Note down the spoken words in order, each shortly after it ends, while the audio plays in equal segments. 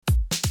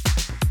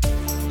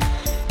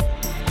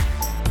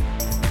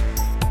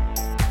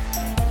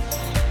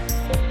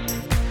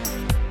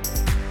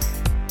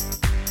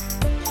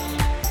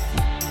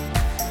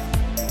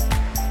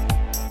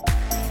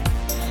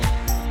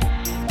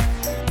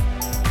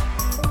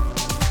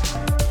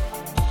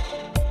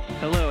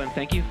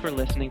thank you for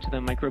listening to the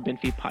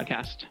MicroBinFeed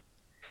podcast.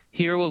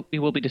 Here we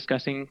will be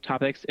discussing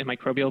topics in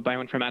microbial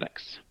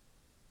bioinformatics.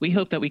 We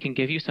hope that we can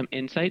give you some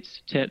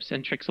insights, tips,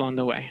 and tricks along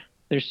the way.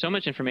 There's so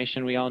much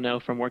information we all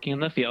know from working in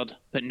the field,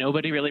 but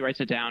nobody really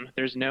writes it down.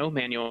 There's no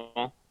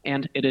manual,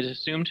 and it is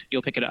assumed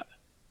you'll pick it up.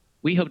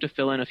 We hope to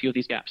fill in a few of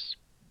these gaps.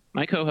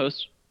 My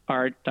co-hosts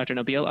are Dr.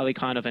 Nabil Ali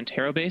Khan of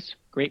Enterobase,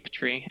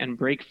 Grapetree, and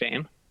Break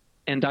fame,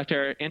 and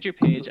Dr. Andrew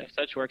Page of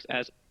such works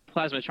as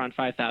Plasmatron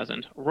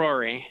 5000,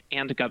 Rory,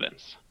 and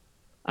Gubbins.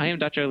 I am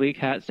Dr. Lee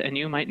Katz, and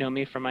you might know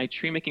me from my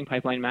tree-making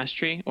pipeline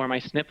mastery or my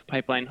SNP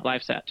pipeline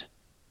live set.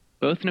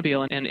 Both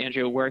Nabil and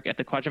Andrew work at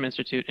the Quadram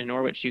Institute in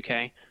Norwich,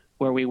 UK,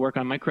 where we work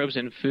on microbes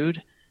in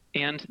food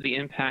and the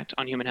impact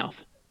on human health.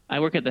 I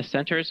work at the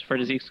Centers for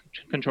Disease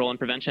Control and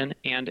Prevention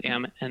and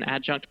am an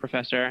adjunct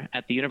professor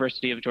at the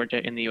University of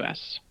Georgia in the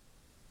US.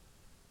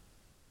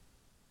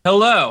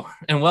 Hello,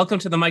 and welcome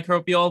to the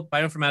Microbial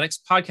Bioinformatics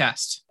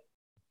podcast.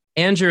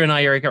 Andrew and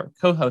I are your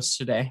co-hosts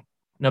today.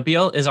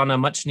 Nabil is on a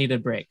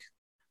much-needed break.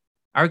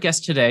 Our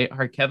guests today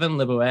are Kevin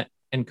Libuet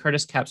and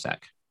Curtis Kapsak.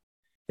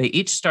 They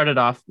each started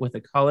off with a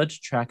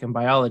college track in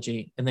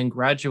biology and then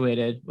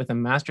graduated with a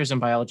master's in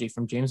biology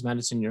from James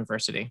Madison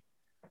University.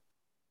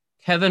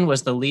 Kevin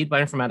was the lead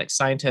bioinformatics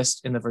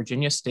scientist in the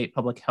Virginia State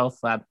Public Health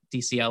Lab,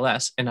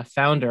 DCLS, and a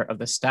founder of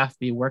the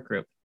StaffB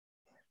workgroup.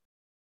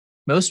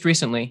 Most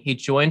recently, he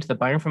joined the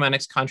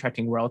bioinformatics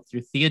contracting world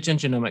through Theogen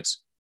Genomics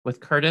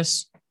with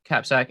Curtis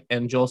Kapsak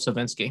and Joel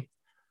Savinsky.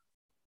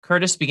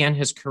 Curtis began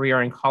his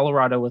career in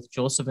Colorado with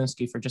Joel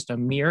Savinsky for just a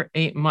mere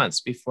 8 months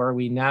before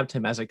we nabbed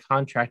him as a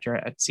contractor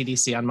at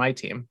CDC on my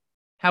team.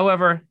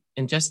 However,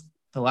 in just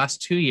the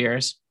last 2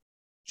 years,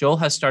 Joel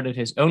has started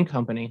his own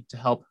company to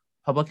help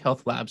public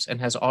health labs and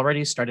has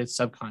already started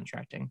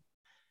subcontracting.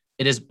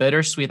 It is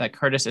bittersweet that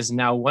Curtis is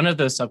now one of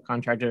those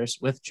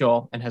subcontractors with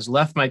Joel and has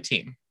left my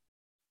team.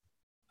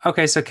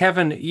 Okay, so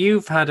Kevin,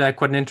 you've had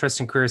quite an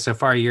interesting career so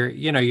far.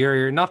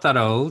 You're not that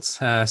old,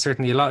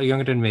 certainly a lot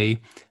younger than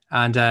me,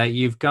 and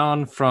you've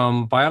gone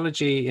from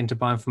biology into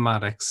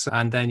bioinformatics,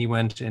 and then you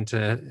went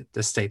into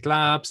the state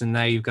labs, and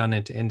now you've gone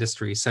into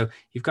industry. So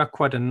you've got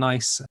quite a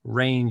nice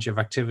range of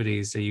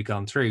activities that you've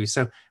gone through.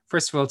 So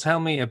first of all,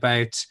 tell me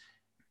about,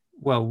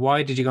 well,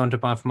 why did you go into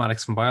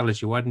bioinformatics from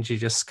biology? Why didn't you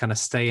just kind of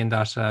stay in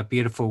that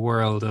beautiful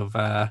world of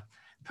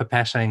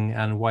pipetting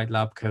and white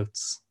lab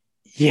coats?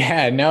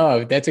 Yeah,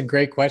 no, that's a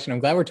great question. I'm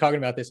glad we're talking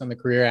about this on the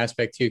career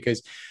aspect too,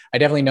 because I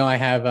definitely know I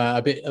have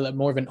a bit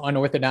more of an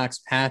unorthodox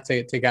path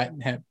to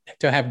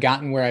have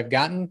gotten where I've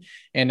gotten.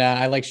 And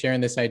I like sharing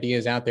this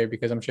ideas out there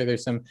because I'm sure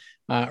there's some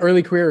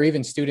early career or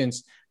even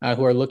students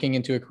who are looking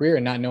into a career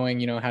and not knowing,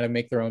 how to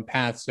make their own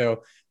path.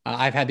 So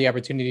I've had the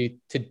opportunity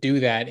to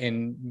do that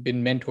and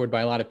been mentored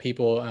by a lot of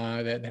people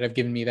that have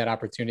given me that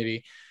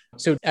opportunity.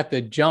 So at the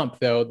jump,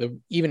 though,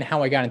 even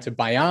how I got into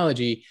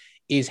biology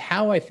is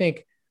how I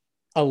think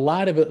a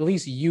lot of at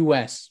least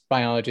US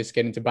biologists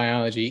get into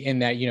biology, in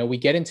that, we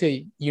get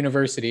into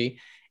university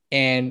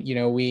and,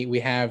 we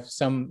have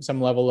some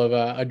level of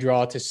a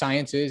draw to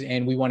sciences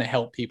and we want to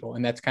help people.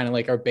 And that's kind of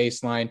like our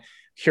baseline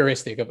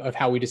heuristic of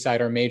how we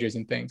decide our majors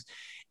and things.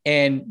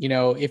 And,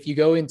 if you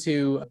go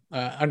into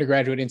an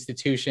undergraduate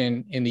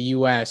institution in the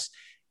US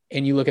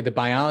and you look at the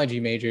biology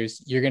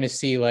majors, you're going to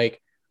see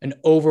like an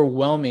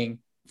overwhelming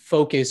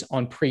focus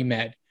on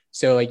pre-med.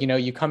 So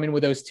you come in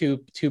with those two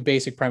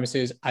basic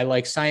premises. I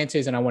like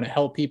sciences and I want to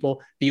help people.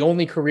 The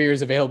only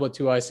careers available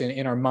to us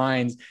in our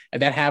minds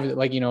that have a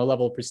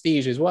level of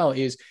prestige as well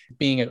is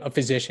being a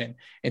physician.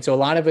 And so a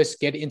lot of us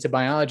get into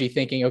biology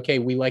thinking, okay,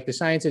 we like the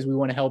sciences, we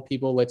want to help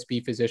people, let's be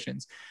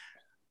physicians.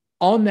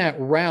 On that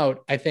route,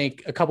 I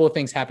think a couple of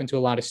things happen to a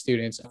lot of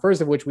students.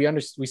 First of which,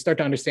 we start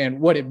to understand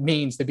what it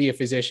means to be a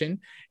physician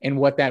and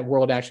what that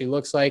world actually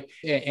looks like.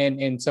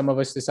 And some of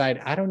us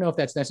decide, I don't know if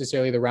that's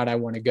necessarily the route I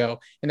want to go.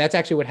 And that's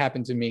actually what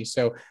happened to me.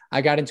 So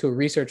I got into a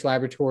research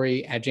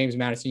laboratory at James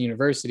Madison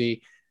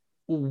University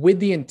with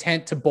the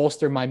intent to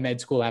bolster my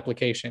med school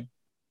application.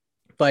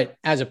 But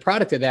as a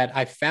product of that,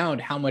 I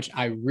found how much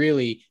I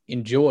really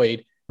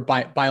enjoyed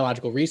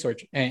biological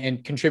research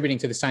and contributing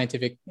to the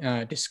scientific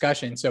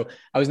discussion. So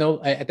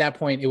at that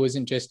point, it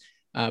wasn't just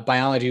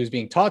biology was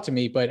being taught to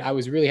me, but I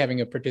was really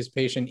having a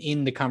participation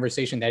in the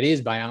conversation that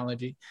is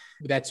biology.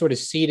 That sort of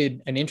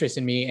seeded an interest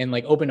in me and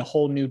opened a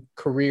whole new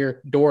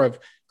door of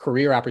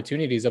career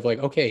opportunities of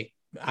okay,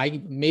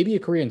 maybe a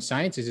career in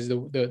sciences is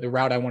the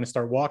route I want to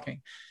start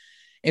walking.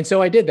 And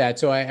so I did that.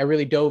 So I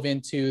really dove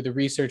into the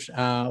research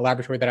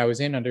laboratory that I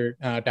was in under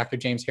Dr.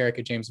 James Herrick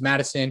at James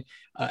Madison.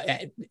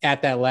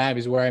 At that lab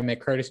is where I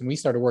met Curtis and we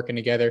started working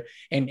together.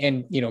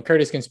 And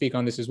Curtis can speak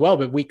on this as well,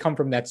 but we come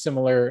from that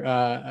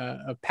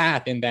similar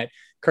path in that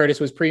Curtis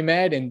was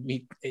pre-med and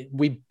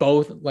we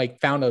both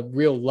found a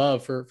real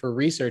love for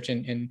research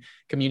and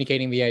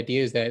communicating the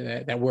ideas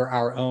that were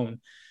our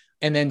own.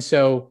 And then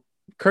so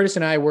Curtis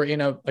and I were in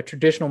a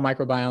traditional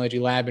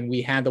microbiology lab and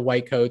we had the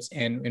white coats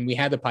and we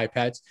had the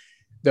pipettes.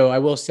 Though I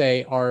will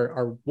say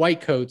our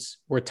white coats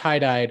were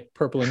tie-dyed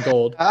purple and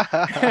gold,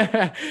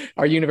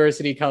 our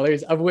university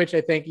colors, of which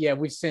I think, yeah,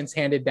 we've since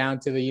handed down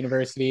to the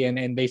university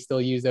and they still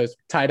use those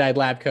tie-dyed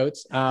lab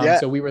coats. Yeah.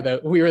 So we were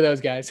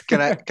those guys.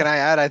 Can I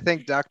add? I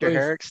think Dr. Please.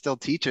 Herrick still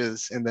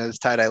teaches in those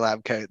tie-dye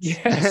lab coats.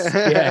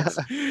 Yes.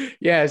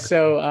 Yeah.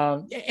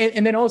 So,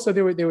 and then also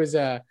there was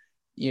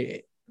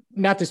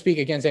not to speak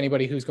against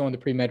anybody who's going the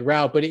pre-med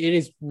route, but it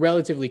is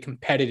relatively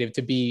competitive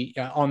to be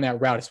on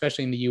that route,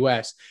 especially in the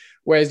US.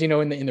 Whereas,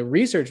 in the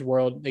research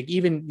world, like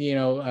even,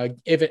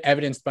 if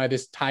evidenced by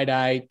this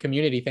tie-dye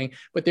community thing,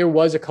 but there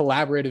was a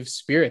collaborative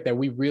spirit that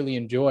we really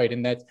enjoyed.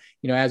 And that,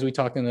 as we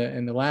talked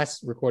in the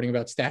last recording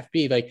about Staff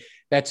B, like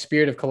that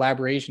spirit of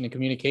collaboration and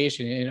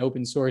communication and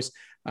open source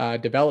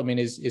development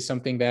is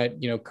something that,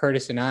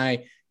 Curtis and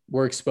I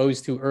were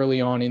exposed to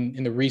early on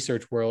in the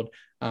research world.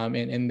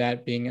 And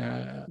that being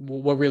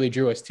what really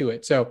drew us to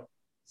it. So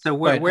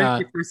where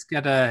did you first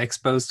get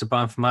exposed to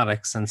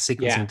bioinformatics and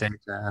sequencing data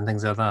and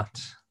things like that?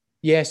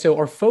 Yeah, so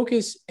our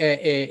focus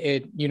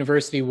at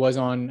university was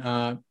on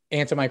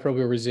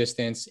antimicrobial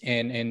resistance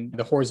and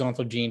the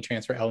horizontal gene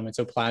transfer elements,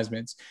 so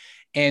plasmids.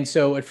 And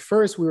so at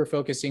first we were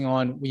focusing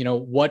on,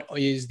 what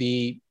is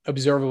the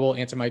observable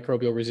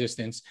antimicrobial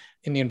resistance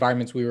in the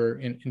environments we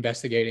were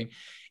investigating.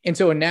 And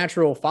so a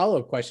natural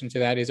follow-up question to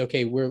that is,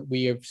 okay,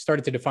 we have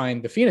started to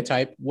define the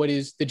phenotype. What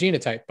is the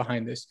genotype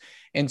behind this?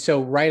 And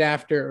so right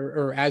after,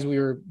 or as we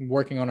were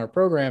working on our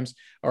programs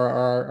or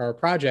our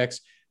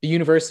projects, the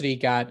university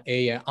got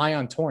a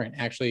ion torrent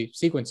actually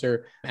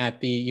sequencer at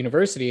the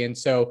university. And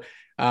so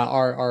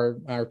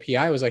our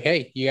PI was like,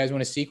 hey, you guys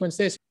want to sequence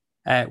this?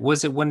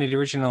 Was it one of the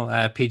original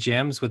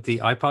PGMs with the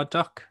iPod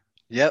dock?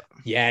 Yep.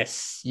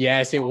 Yes,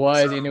 it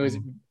was. And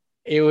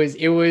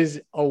it was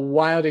a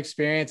wild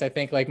experience. I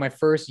think like my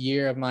first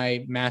year of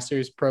my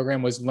master's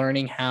program was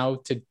learning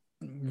how to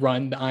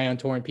run the ion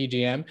torrent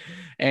PGM.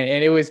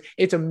 And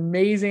it's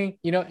amazing.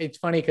 It's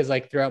funny because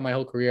like throughout my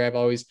whole career, I've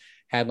always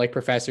had like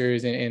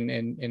professors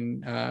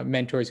and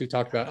mentors who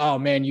talked about, oh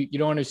man, you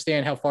don't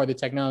understand how far the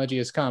technology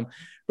has come.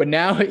 But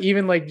now,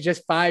 even like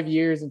just 5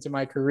 years into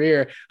my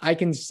career, I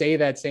can say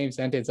that same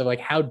sentence of like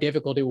how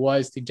difficult it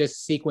was to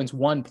just sequence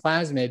one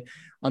plasmid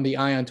on the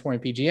ion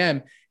torrent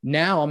PGM.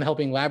 Now I'm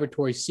helping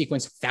laboratories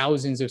sequence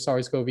thousands of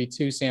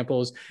SARS-CoV-2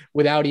 samples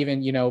without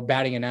even,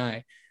 batting an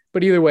eye.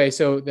 But either way,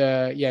 so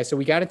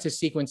we got into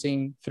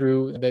sequencing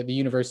through the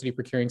university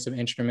procuring some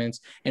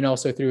instruments and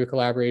also through a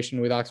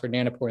collaboration with Oxford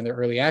Nanopore in their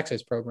early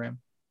access program.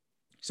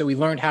 So we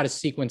learned how to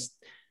sequence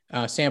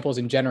samples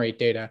and generate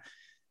data.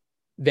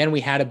 Then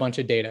we had a bunch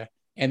of data.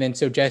 And then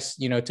so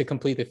just, to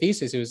complete the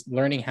thesis, it was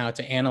learning how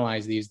to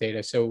analyze these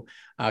data. So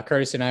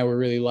Curtis and I were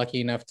really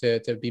lucky enough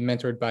to be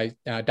mentored by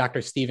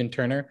Dr. Stephen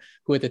Turner,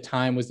 who at the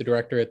time was the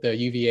director at the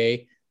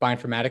UVA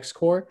bioinformatics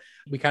core.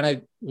 We kind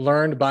of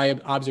learned by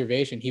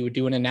observation. He would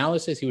do an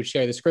analysis, he would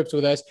share the scripts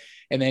with us,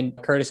 and then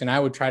Curtis and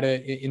I would try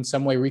to in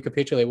some way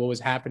recapitulate what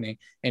was happening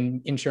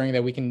and ensuring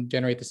that we can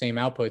generate the same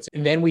outputs.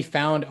 And then we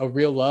found a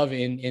real love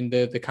in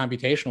the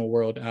computational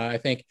world. I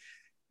think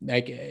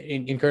like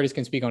in Curtis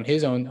can speak on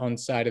his own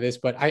side of this,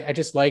 but I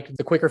just liked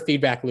the quicker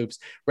feedback loops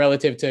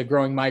relative to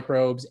growing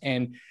microbes.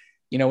 And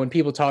when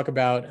people talk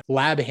about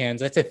lab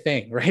hands, that's a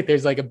thing, right?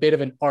 There's like a bit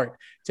of an art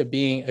to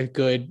being a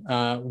good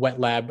wet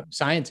lab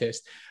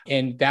scientist.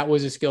 And that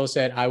was a skill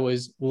set I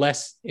was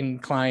less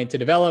inclined to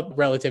develop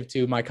relative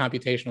to my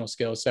computational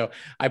skills. So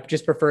I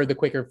just preferred the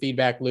quicker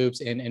feedback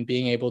loops and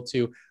being able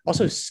to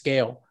also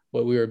scale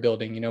what we were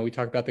building. We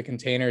talked about the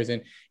containers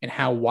and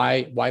how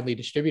widely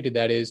distributed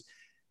that is.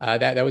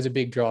 That was a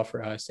big draw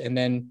for us. And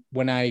then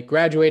when I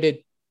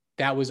graduated,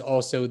 that was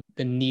also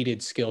the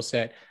needed skill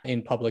set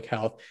in public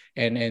health.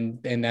 And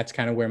that's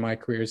kind of where my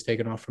career has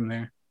taken off from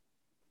there.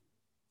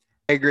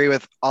 I agree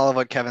with all of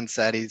what Kevin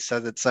said. He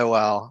says it so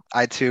well.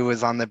 I too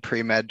was on the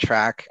pre-med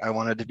track. I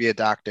wanted to be a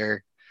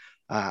doctor.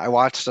 I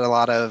watched a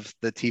lot of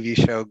the TV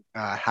show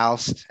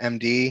House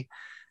MD,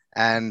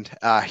 and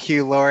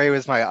Hugh Laurie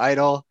was my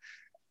idol,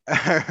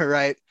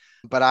 right?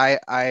 But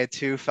I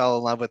too fell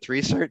in love with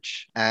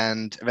research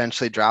and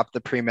eventually dropped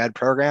the pre-med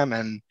program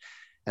and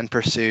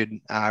pursued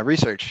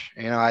research.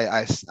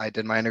 I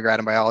did my undergrad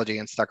in biology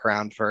and stuck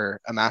around for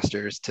a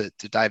master's to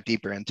dive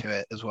deeper into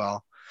it as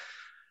well.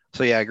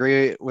 So yeah, I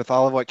agree with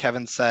all of what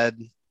Kevin said.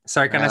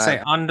 Sorry, can I say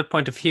on the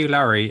point of Hugh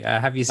Laurie,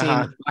 have you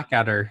seen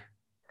Blackadder?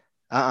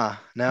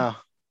 No.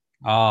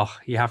 Oh,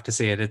 you have to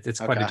see it. It's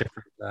quite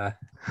a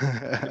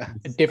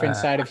different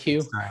side of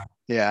Hugh.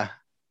 Yeah.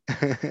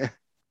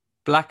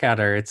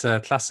 Blackadder. It's a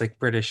classic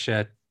British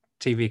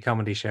TV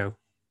comedy show.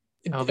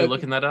 I'll be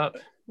looking that up.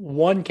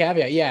 One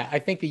caveat. Yeah. I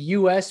think the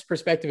US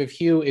perspective of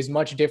Hugh is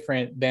much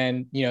different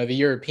than, the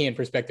European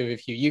perspective of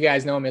Hugh. You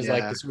guys know him as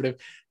like the sort of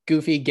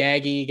goofy,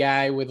 gaggy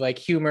guy with like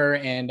humor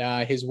and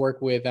his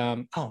work with,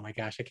 oh my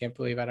gosh, I can't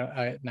believe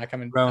not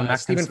coming.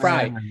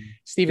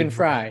 Stephen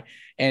Fry.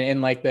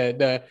 And like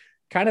the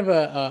kind of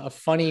a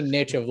funny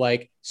niche of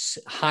like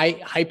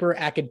hyper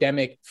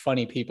academic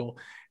funny people.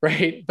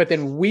 Right. But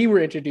then we were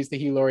introduced to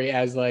Hugh Laurie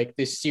as like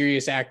this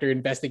serious actor,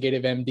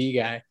 investigative MD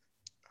guy.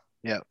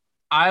 Yeah.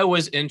 I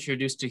was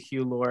introduced to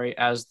Hugh Laurie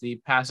as the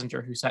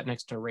passenger who sat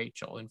next to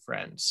Rachel in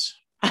Friends.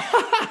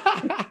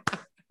 That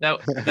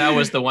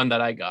was the one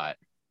that I got.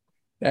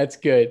 That's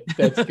good.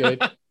 That's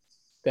good.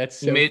 That's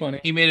so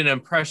funny. He made an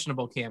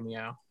impressionable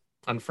cameo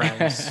on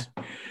Friends.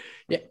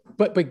 Yeah,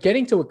 but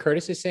getting to what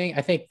Curtis is saying,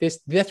 I think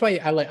that's why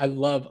I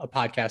love a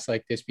podcast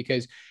like this,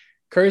 because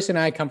Curtis and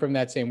I come from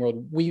that same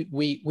world.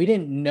 We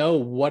didn't know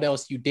what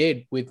else you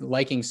did with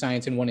liking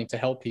science and wanting to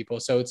help people.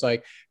 So it's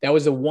like that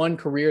was the one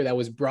career that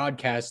was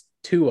broadcast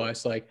to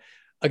us, like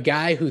a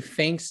guy who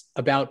thinks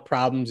about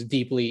problems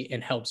deeply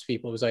and helps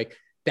people. It was like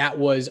that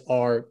was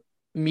our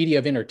media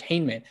of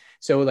entertainment.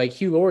 So like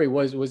Hugh Laurie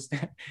was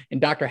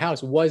and Dr.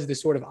 House was the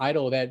sort of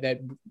idol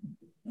that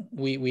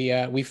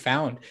we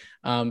found.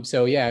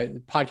 So yeah,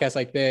 podcasts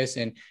like this,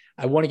 and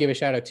I want to give a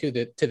shout out to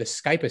the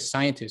Skype a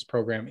Scientist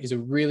program is a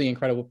really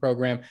incredible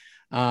program.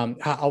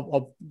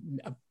 I'll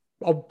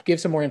give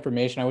some more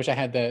information. I wish I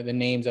had the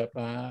names up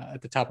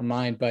at the top of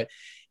mind, but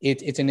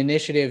it's an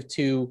initiative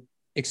to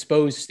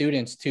expose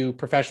students to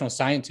professional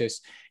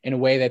scientists in a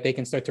way that they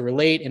can start to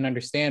relate and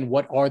understand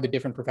what are the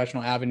different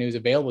professional avenues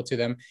available to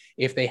them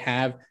if they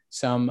have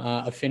some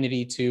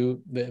affinity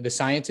to the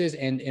sciences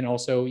and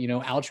also,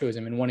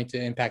 altruism and wanting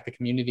to impact the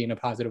community in a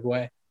positive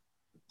way.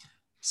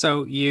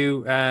 So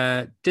you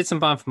did some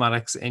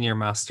bioinformatics in your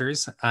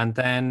master's, and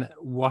then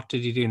what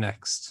did you do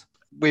next?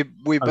 We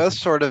both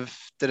sort of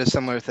did a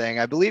similar thing.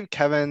 I believe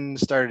Kevin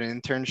started an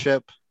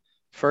internship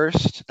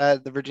first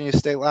at the Virginia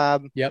State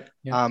Lab. Yep.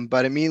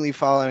 But immediately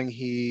following,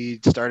 he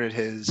started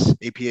his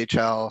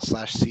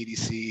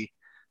APHL/CDC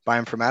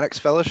Bioinformatics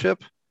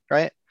Fellowship,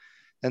 right?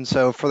 And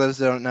so for those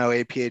that don't know,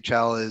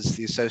 APHL is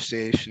the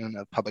Association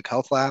of Public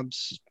Health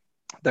Labs.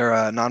 They're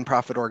a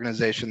nonprofit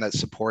organization that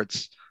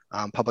supports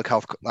public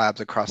health labs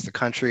across the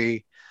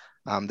country.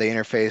 They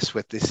interface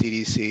with the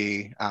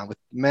CDC, with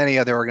many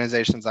other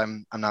organizations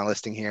I'm not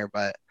listing here,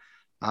 but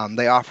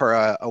they offer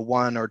a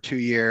 1 or 2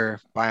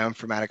 year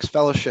bioinformatics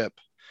fellowship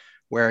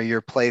where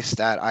you're placed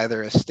at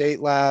either a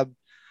state lab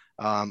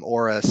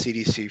or a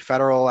CDC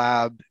federal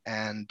lab,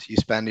 and you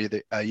spend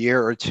either a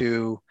year or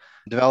two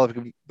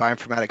developing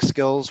bioinformatics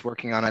skills,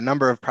 working on a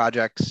number of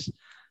projects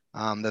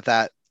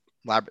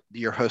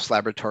your host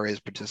laboratory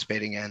is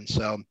participating in.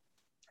 So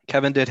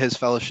Kevin did his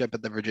fellowship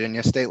at the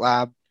Virginia State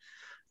Lab,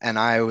 and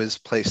I was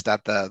placed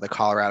at the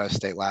Colorado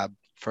State Lab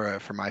for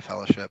my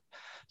fellowship.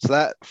 So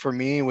that for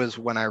me was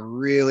when I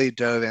really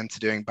dove into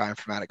doing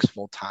bioinformatics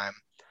full time.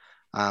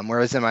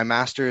 Whereas in my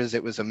master's,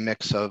 it was a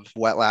mix of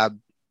wet lab,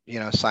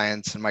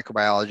 science and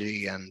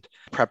microbiology and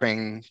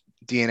prepping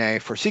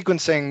DNA for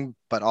sequencing,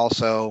 but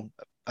also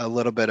a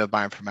little bit of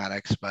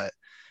bioinformatics. But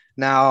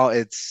now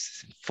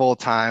it's full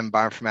time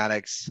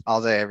bioinformatics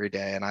all day, every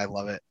day, and I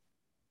love it.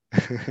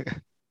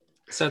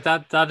 So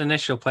that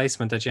initial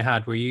placement that you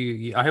had,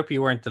 I hope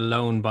you weren't the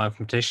lone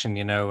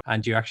bioinformatician,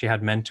 and you actually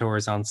had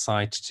mentors on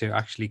site to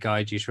actually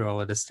guide you through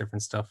all of this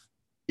different stuff.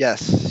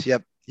 Yes.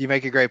 Yep. You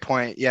make a great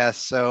point. Yes.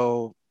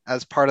 So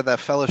as part of that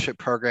fellowship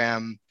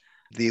program,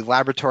 the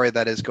laboratory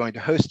that is going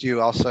to host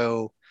you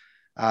also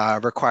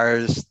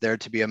requires there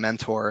to be a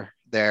mentor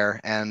there,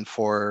 and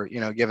for,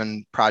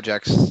 given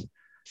projects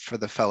for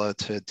the fellow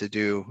to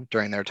do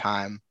during their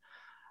time.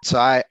 So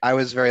I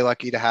was very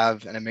lucky to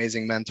have an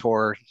amazing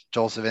mentor,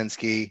 Joel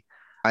Savinsky.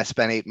 I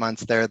spent 8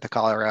 months there at the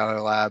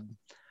Colorado lab,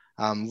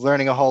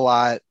 learning a whole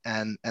lot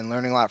and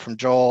learning a lot from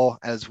Joel,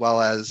 as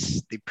well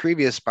as the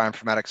previous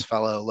bioinformatics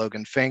fellow,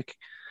 Logan Fink.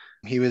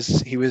 He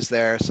was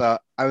there. So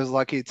I was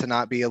lucky to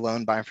not be a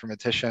lone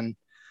bioinformatician.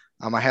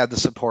 I had the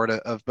support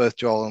of both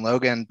Joel and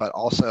Logan, but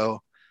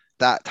also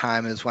that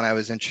time is when I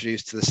was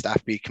introduced to the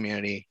Staff B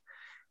community.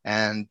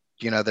 And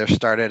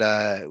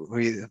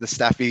the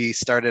Staff B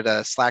started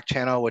a Slack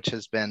channel, which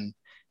has been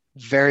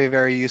very,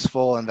 very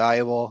useful and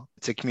valuable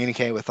to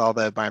communicate with all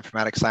the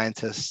bioinformatics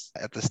scientists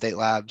at the state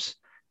labs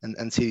and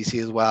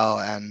CDC as well.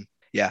 And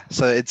yeah,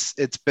 so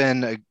it's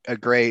been a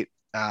great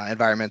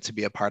environment to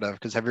be a part of,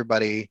 because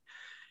everybody,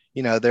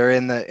 they're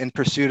in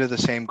pursuit of the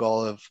same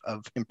goal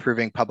of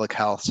improving public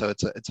health. So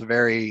it's a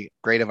very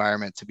great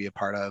environment to be a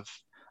part of,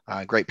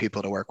 great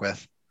people to work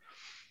with.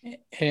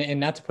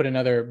 And not to put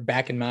another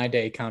back in my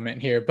day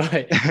comment here,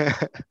 but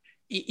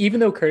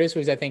even though Curtis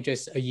was, I think,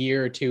 just a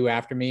year or two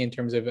after me in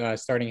terms of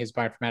starting his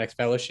bioinformatics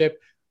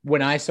fellowship,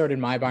 when I started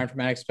my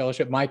bioinformatics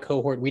fellowship, my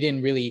cohort,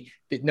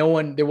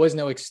 there was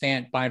no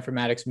extant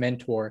bioinformatics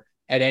mentor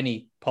at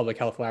any public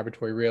health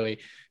laboratory, really.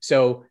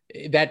 So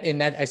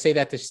I say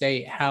that to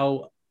say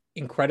how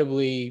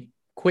incredibly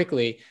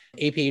quickly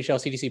APHL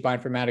CDC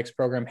bioinformatics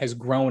program has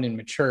grown and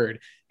matured,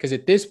 because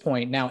at this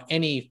point now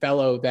any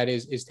fellow that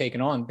is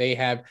taken on, they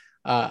have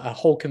a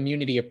whole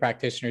community of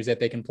practitioners that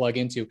they can plug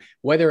into,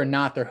 whether or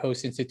not their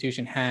host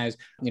institution has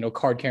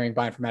card carrying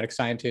bioinformatics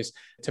scientists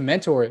to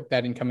mentor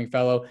that incoming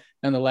fellow.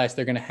 Nonetheless,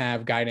 they're going to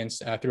have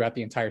guidance throughout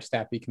the entire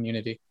Staff B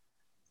community.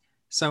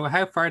 So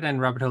how far down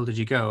rabbit hole did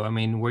you go? I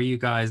mean, were you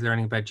guys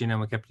learning about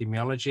genomic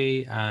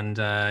epidemiology and,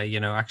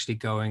 actually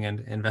going and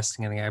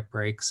investigating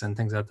outbreaks and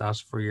things like that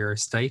for your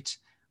state?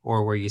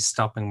 Or were you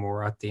stopping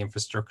more at the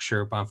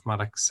infrastructure,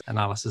 bioinformatics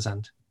analysis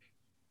end?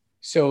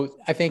 So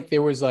I think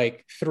there was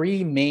like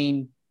three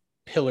main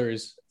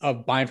pillars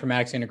of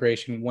bioinformatics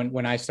integration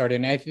when I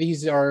started. And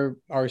these are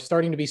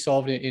starting to be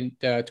solved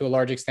to a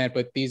large extent,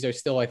 but these are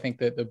still, I think,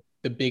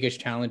 the biggest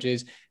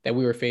challenges that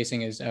we were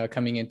facing is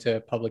coming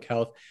into public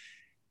health.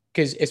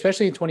 Because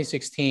especially in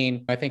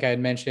 2016, I think I had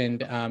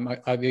mentioned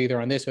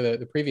either on this or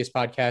the previous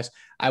podcast,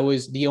 I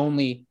was the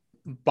only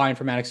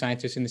bioinformatics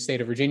scientist in the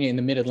state of Virginia in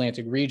the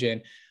Mid-Atlantic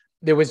region.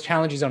 There was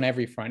challenges on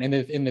every front.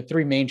 And the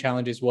three main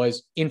challenges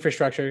was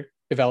infrastructure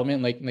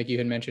development, like you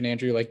had mentioned,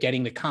 Andrew, like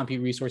getting the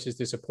compute resources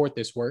to support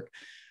this work.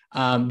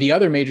 The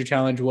other major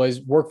challenge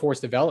was workforce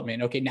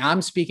development. Okay, now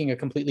I'm speaking a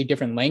completely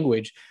different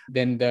language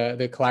than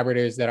the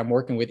collaborators that I'm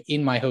working with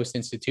in my host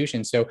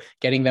institution. So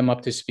getting them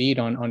up to speed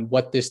on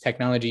what this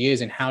technology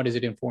is and how does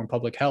it inform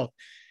public health.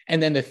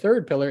 And then the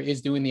third pillar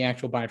is doing the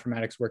actual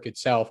bioinformatics work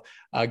itself,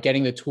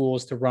 getting the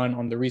tools to run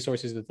on the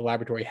resources that the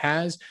laboratory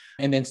has,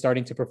 and then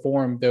starting to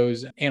perform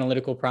those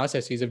analytical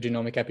processes of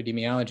genomic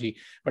epidemiology.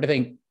 But I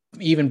think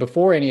even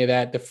before any of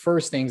that, the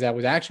first things I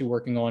was actually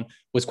working on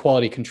was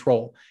quality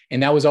control.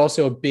 And that was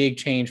also a big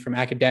change from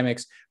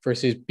academics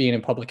versus being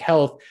in public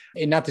health.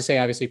 And not to say,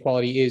 obviously,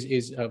 quality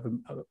is of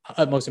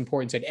utmost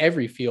importance at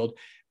every field,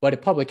 but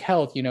at public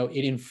health,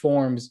 it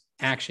informs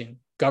action,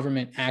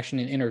 government action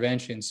and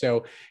intervention.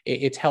 So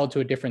it's held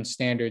to a different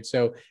standard.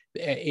 So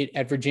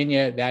at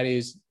Virginia, that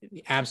is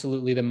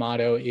absolutely the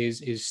motto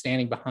is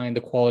standing behind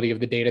the quality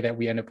of the data that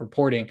we end up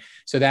reporting.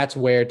 So that's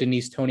where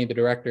Denise Toney, the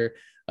director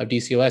of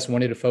DCLS,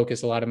 wanted to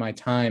focus a lot of my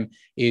time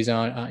is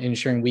on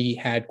ensuring we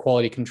had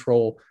quality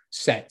control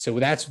set. So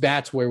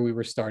that's where we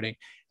were starting.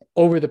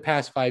 Over the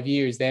past 5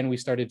 years, then we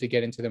started to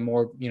get into the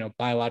more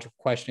biological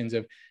questions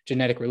of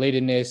genetic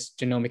relatedness,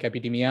 genomic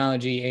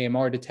epidemiology,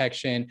 AMR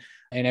detection,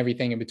 and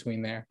everything in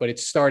between there. But it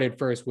started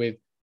first with,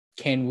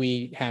 can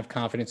we have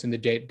confidence in the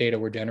data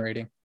we're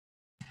generating?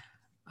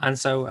 And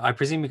so I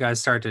presume you guys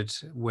started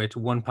with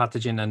one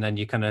pathogen and then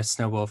you kind of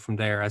snowball from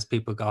there as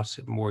people got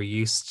more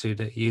used to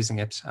using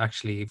it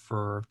actually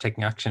for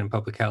taking action in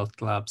public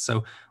health labs.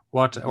 So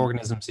what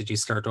organisms did you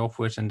start off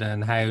with, and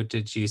then how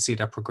did you see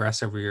that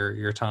progress over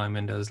your time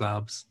in those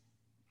labs?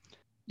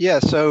 Yeah,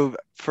 so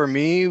for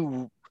me,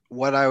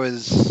 what I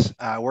was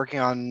working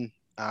on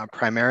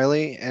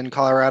primarily in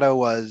Colorado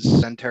was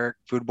enteric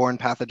foodborne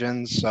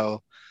pathogens,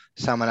 so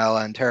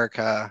Salmonella,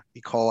 Enterica,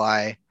 E.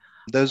 coli.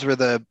 Those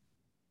were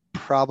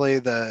probably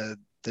the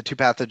two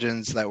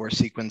pathogens that were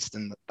sequenced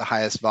in the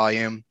highest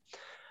volume.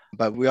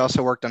 But we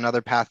also worked on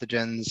other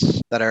pathogens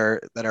that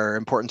are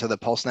important to the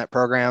PulseNet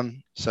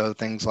program. So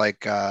things like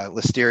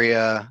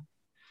Listeria,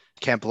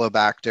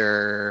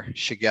 Campylobacter,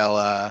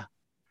 Shigella.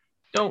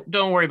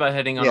 Don't worry about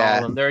hitting on all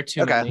of them. There are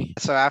too many.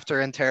 So after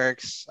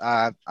enterics,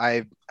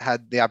 I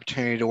had the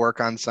opportunity to work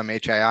on some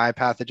HAI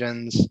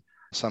pathogens,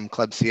 some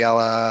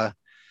Klebsiella,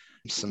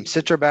 some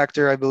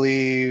Citrobacter, I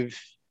believe,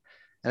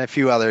 and a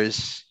few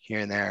others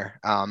here and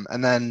there.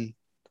 And then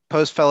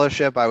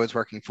post-fellowship, I was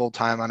working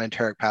full-time on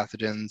enteric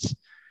pathogens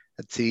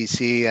at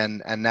CDC,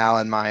 and now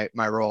in my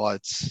role,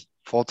 it's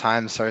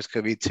full-time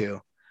SARS-CoV-2.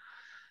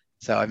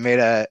 So I've made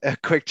a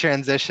quick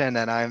transition,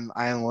 and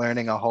I'm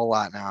learning a whole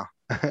lot now.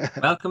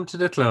 Welcome to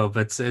the club.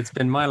 It's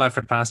been my life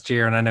for the past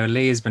year, and I know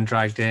Lee has been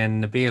dragged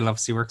in. Nabil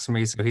obviously works for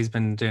me, so he's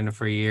been doing it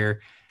for a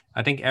year.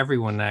 I think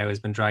everyone now has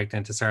been dragged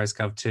into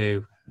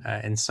SARS-CoV-2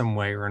 in some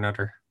way or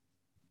another.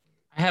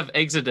 I have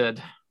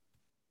exited.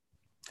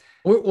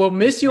 We'll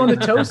miss you on the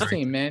toast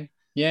team, man.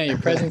 Yeah, your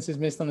presence is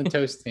missed on the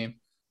toast team.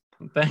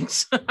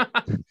 Thanks.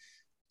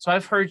 So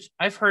I've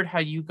heard how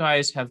you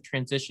guys have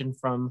transitioned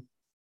from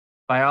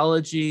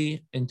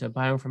biology into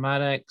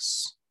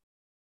bioinformatics,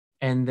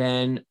 and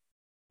then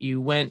you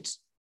went,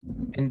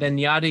 and then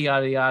yada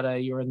yada yada.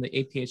 You were in the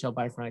APHL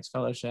Bioinformatics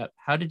Fellowship.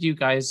 How did you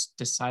guys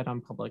decide on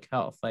public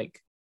health?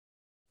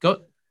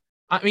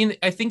 I mean,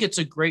 I think it's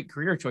a great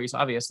career choice,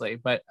 obviously,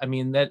 but I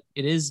mean that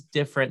it is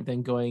different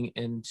than going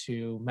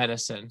into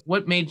medicine.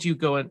 What made you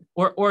go in,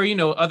 or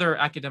other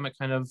academic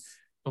kind of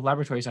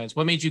laboratory science?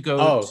 What made you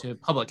go to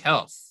public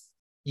health?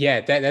 Yeah,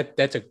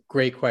 that's a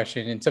great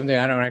question, and something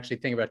I don't actually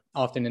think about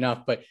often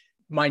enough. But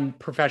my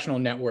professional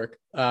network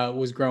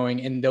was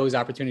growing, and those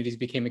opportunities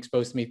became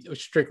exposed to me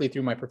strictly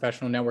through my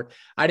professional network.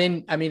 I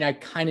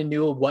kind of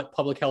knew what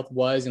public health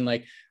was, and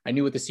I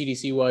knew what the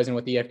CDC was and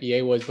what the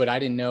FDA was, but I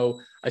didn't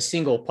know a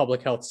single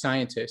public health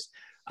scientist.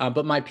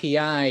 But my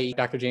PI,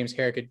 Dr. James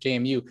Herrick at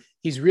JMU,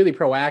 he's really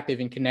proactive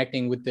in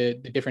connecting with the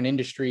different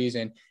industries,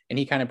 and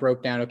he kind of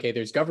broke down, okay,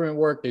 there's government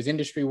work, there's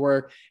industry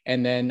work,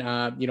 and then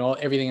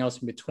everything else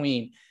in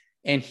between.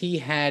 And he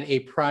had a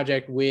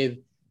project with,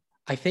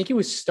 I think it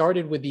was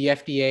started with the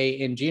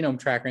FDA and Genome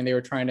Tracker, and they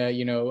were trying to,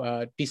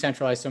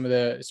 decentralize some of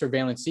the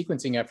surveillance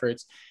sequencing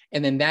efforts.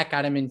 And then that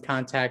got him in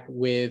contact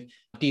with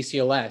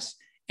DCLS.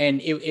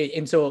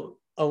 And so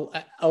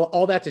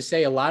all that to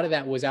say, a lot of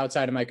that was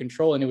outside of my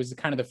control. And it was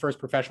kind of the first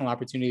professional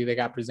opportunity that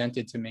got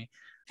presented to me.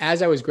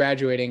 As I was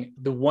graduating,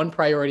 the one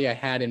priority I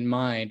had in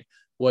mind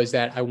was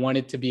that I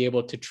wanted to be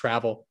able to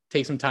travel,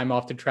 take some time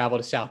off to travel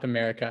to South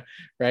America,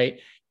 right?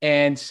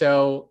 And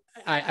so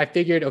I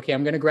figured, okay,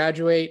 I'm going to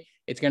graduate.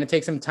 it's going to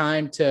take some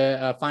time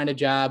to find a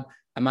job.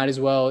 I might as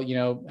well,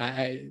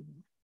 I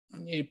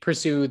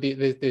pursue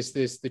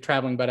the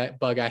traveling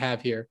bug I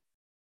have here.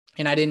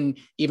 And I didn't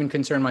even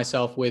concern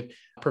myself with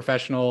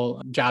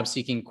professional job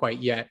seeking quite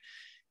yet.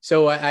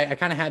 So I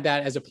kind of had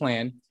that as a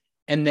plan.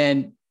 And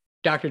then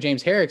Dr.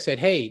 James Herrick said,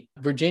 hey,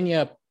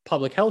 Virginia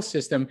public health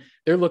system,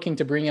 they're looking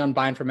to bring on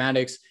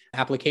bioinformatics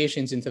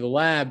applications into the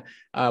lab.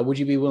 Would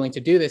you be willing to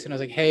do this? And I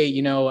was like, hey,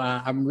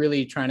 I'm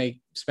really trying to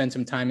spend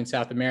some time in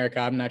South America.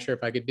 I'm not sure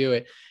if I could do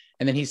it.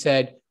 And then he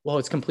said, well,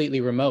 it's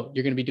completely remote.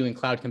 You're going to be doing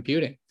cloud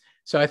computing.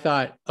 So I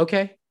thought,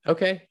 okay,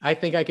 I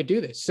think I could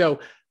do this. So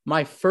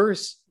my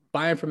first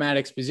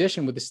bioinformatics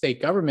position with the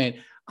state government,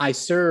 I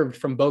served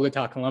from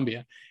Bogota,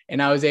 Colombia.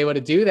 And I was able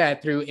to do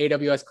that through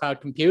AWS Cloud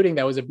Computing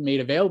that was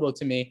made available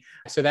to me.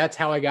 So that's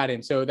how I got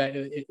in. So that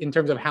in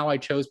terms of how I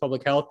chose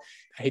public health,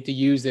 I hate to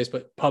use this,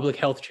 but public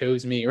health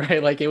chose me,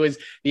 right? Like it was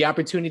the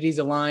opportunities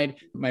aligned.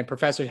 My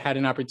professor had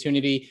an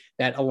opportunity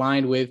that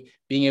aligned with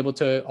being able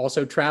to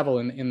also travel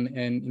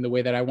in the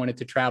way that I wanted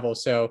to travel.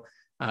 So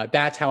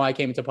that's how I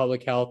came into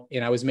public health,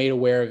 and I was made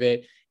aware of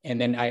it. And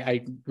then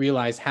I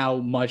realized how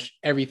much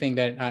everything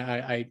that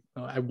I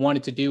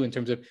wanted to do in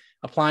terms of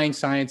applying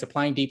science,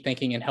 applying deep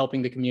thinking, and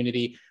helping the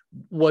community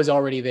was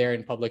already there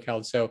in public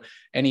health. So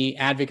any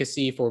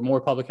advocacy for more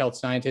public health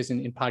scientists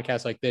in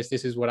podcasts like this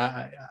is what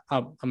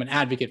I'm an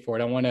advocate for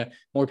it. I want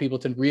more people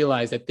to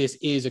realize that this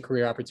is a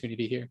career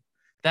opportunity here.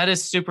 That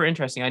is super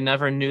interesting. I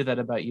never knew that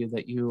about you,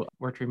 that you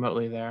worked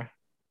remotely there.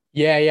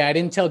 Yeah. I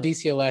didn't tell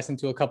DCLS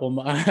until a couple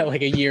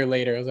like a year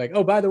later. I was like,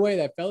 oh, by the way,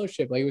 that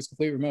fellowship, like it was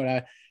completely remote.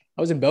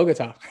 I was in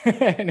Bogota,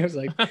 and it was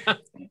like,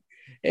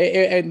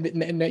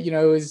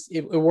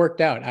 it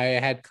worked out. I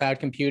had cloud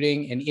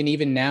computing, and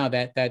even now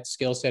that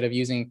skill set of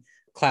using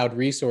cloud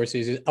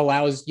resources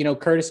allows,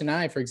 Curtis and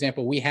I, for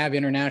example, we have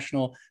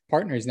international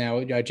partners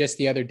now. Just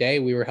the other day,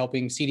 we were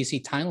helping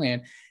CDC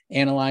Thailand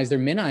analyze their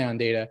MinION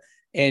data,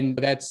 and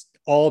that's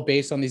all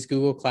based on these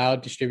Google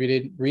Cloud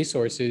distributed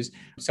resources,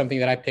 something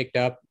that I picked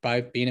up by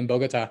being in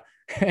Bogota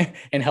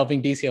and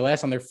helping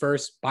DCLS on their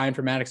first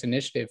bioinformatics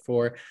initiative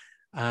for,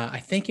 I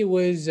think it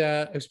was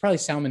probably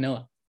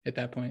salmonella at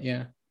that point.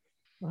 Yeah.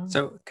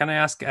 So can I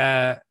ask,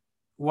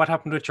 what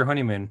happened with your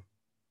honeymoon?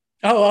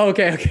 Oh,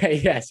 okay.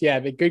 Yes. Yeah.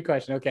 Good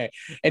question. Okay.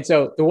 And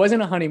so there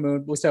wasn't a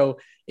honeymoon. So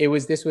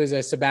this was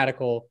a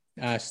sabbatical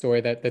story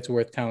that's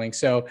worth telling.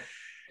 So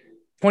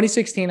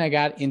 2016, I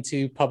got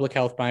into public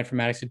health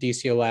bioinformatics at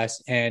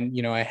DCLS, and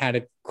I had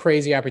a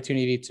crazy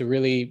opportunity to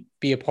really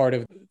be a part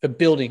of the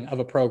building of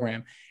a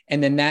program,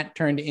 and then that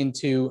turned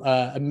into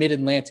a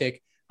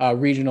Mid-Atlantic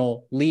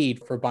regional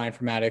lead for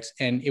bioinformatics,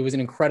 and it was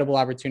an incredible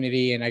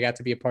opportunity, and I got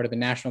to be a part of the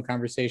national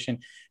conversation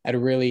at a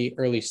really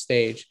early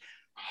stage.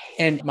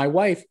 And my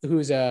wife,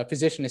 who's a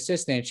physician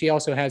assistant, she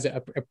also has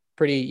a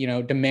pretty,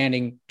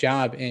 demanding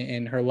job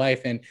in her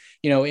life. And,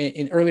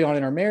 in early on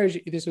in our marriage,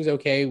 this was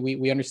okay.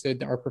 We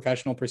understood our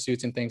professional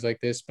pursuits and things like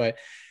this, but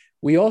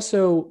we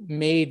also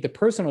made the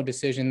personal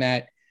decision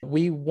that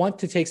we want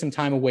to take some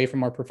time away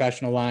from our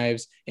professional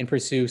lives and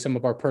pursue some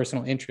of our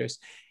personal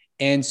interests.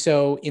 And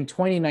so in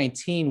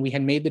 2019, we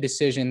had made the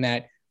decision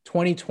that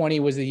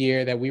 2020 was the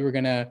year that we were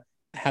going to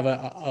have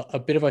a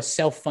bit of a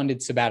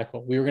self-funded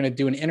sabbatical. We were going to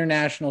do an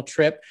international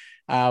trip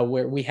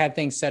where we had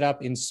things set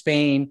up in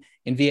Spain,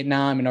 in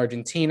Vietnam, in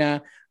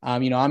Argentina.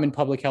 I'm in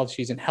public health,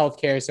 she's in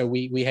healthcare. So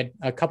we had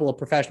a couple of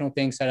professional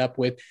things set up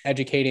with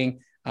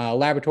educating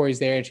laboratories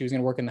there, and she was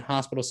going to work in the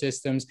hospital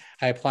systems.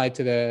 I applied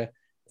to the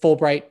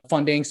Fulbright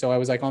funding. So I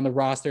was like on the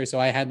roster. So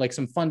I had like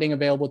some funding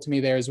available to me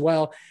there as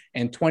well.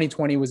 And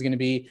 2020 was going to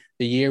be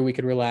the year we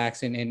could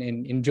relax and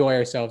enjoy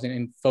ourselves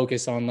and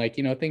focus on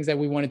things that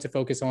we wanted to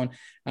focus on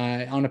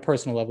a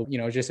personal level,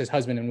 just as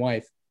husband and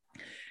wife.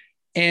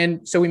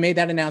 And so we made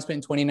that announcement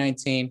in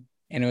 2019,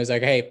 and it was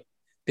like, hey,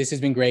 this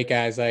has been great,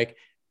 guys.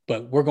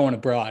 But we're going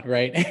abroad,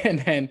 right? And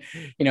then,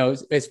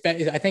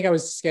 I think I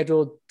was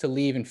scheduled to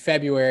leave in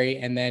February,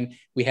 and then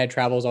we had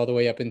travels all the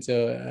way up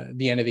until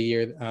the end of the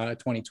year,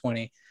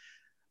 2020.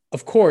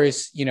 Of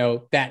course,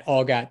 that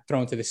all got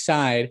thrown to the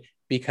side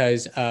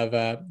because of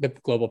the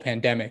global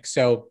pandemic.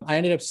 So I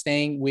ended up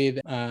staying with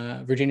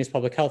Virginia's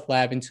Public Health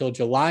Lab until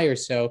July or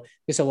so.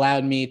 This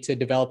allowed me to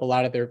develop a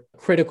lot of their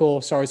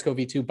critical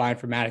SARS-CoV-2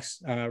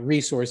 bioinformatics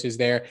resources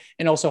there,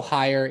 and also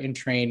hire and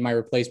train my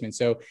replacement.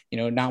 So,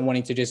 not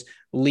wanting to just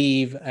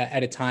leave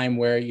at a time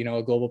where,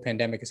 a global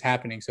pandemic is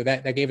happening. So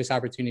that gave us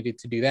opportunity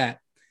to do that.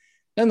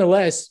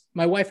 Nonetheless,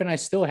 my wife and I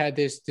still had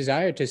this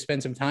desire to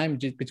spend some time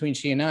between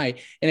she and I.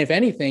 And if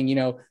anything,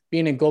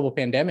 being in global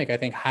pandemic, I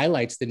think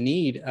highlights the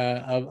need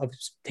of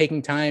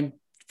taking time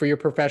for your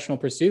professional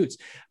pursuits,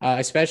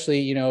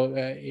 especially,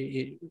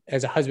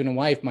 as a husband and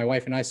wife. My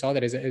wife and I saw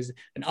that as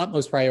an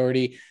utmost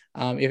priority,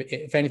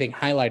 if anything,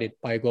 highlighted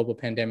by a global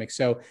pandemic.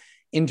 So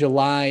in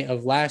July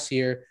of last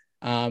year,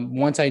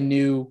 once I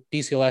knew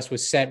DCLS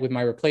was set with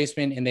my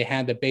replacement and they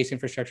had the base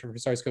infrastructure for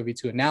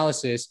SARS-CoV-2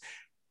 analysis,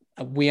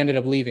 we ended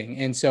up leaving.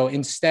 And so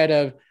instead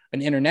of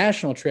an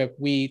international trip,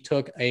 we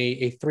took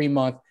a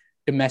 3-month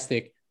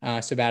domestic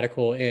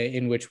sabbatical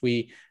in which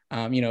we,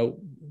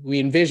 we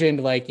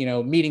envisioned like,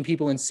 meeting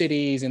people in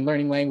cities and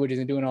learning languages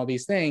and doing all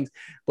these things.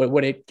 But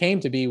what it came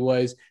to be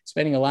was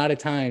spending a lot of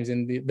times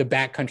in the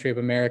backcountry of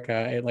America,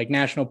 at like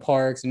national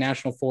parks and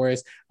national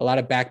forests, a lot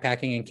of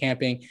backpacking and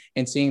camping,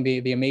 and seeing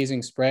the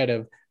amazing spread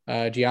of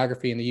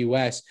geography in the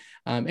U.S.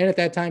 And at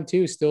that time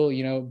too, still,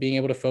 being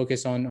able to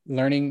focus on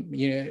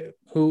learning,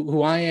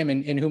 who I am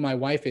and who my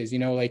wife is,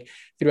 like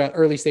throughout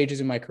early stages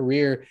of my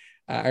career.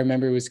 I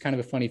remember it was kind of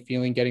a funny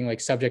feeling getting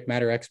like subject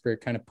matter expert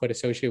kind of put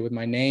associated with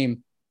my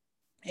name.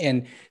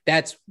 And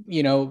that's,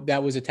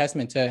 that was a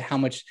testament to how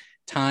much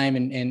time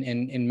and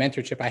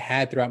mentorship I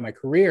had throughout my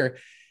career.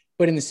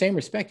 But in the same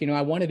respect,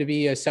 I wanted to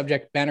be a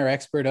subject matter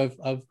expert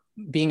of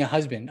being a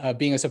husband,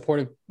 being a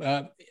supportive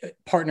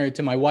partner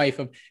to my wife,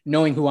 of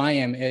knowing who I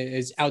am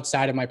is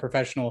outside of my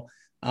professional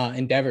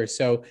endeavors.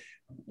 So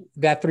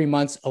that 3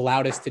 months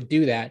allowed us to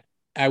do that.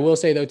 I will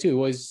say though, too,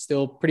 it was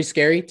still pretty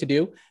scary to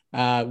do.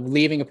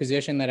 Leaving a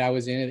position that I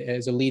was in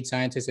as a lead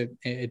scientist at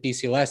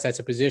DCLS. That's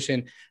a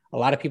position a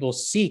lot of people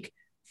seek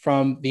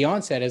from the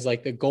onset as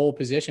like the goal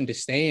position to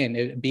stay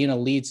in, being a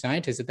lead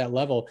scientist at that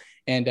level.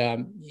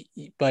 And,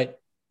 but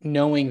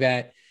knowing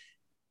that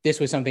this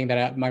was something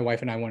that my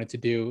wife and I wanted to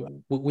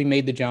do, we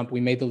made the jump,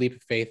 we made the leap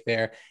of faith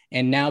there.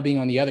 And now being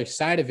on the other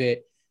side of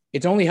it,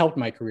 it's only helped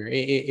my career.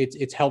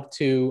 It's helped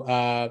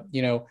to,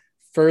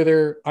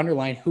 further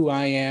underline who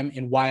I am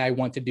and why I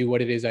want to do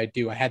what it is I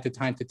do. I had the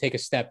time to take a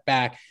step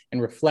back and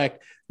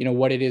reflect,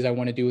 what it is I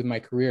want to do with my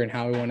career and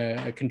how I want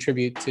to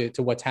contribute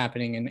to what's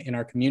happening in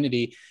our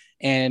community.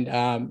 And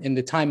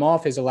the time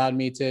off has allowed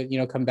me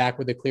to, come back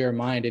with a clearer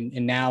mind.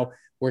 And now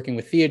working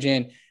with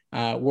Theogen,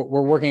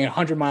 we're working at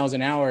 100 miles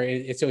an hour.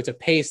 So it's a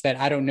pace that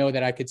I don't know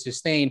that I could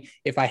sustain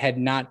if I had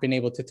not been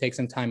able to take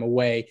some time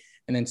away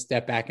and then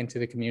step back into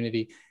the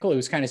community. It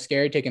was kind of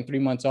scary taking 3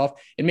 months off.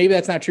 And maybe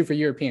that's not true for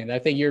Europeans. I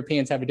think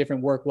Europeans have a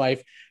different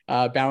work-life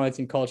balance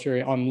and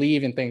culture on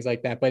leave and things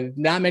like that. But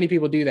not many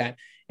people do that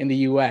in the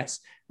US.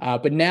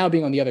 But now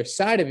being on the other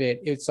side of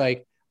it, it's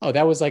like, oh,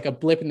 that was like a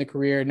blip in the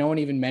career. No one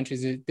even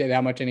mentions it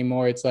that much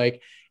anymore. It's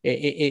like,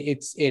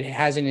 it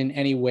hasn't in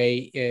any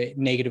way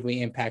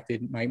negatively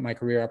impacted my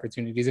career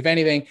opportunities. If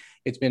anything,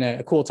 it's been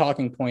a cool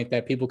talking point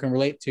that people can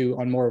relate to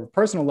on more of a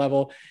personal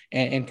level,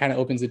 and kind of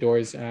opens the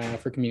doors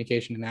for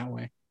communication in that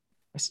way.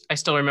 I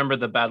still remember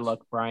the bad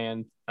luck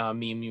Brian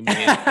meme you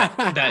made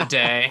that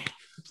day.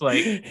 It's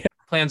like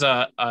plans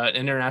an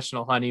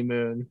international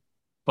honeymoon,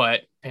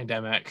 but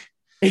pandemic.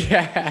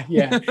 Yeah,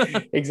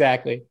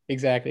 exactly.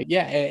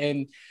 Yeah.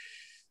 And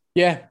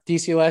yeah,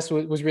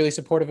 DCLS was really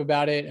supportive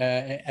about it.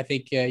 I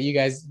think you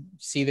guys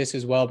see this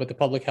as well, but the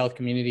public health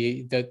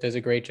community does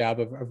a great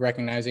job of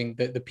recognizing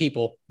the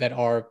people that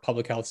are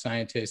public health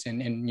scientists,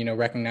 and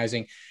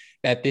recognizing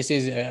that this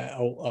is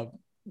a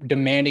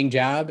demanding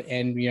job.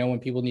 And, when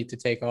people need to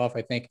take off,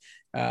 I think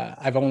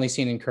I've only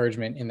seen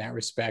encouragement in that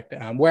respect.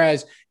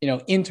 Whereas,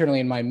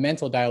 internally in my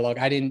mental dialogue,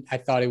 I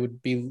thought it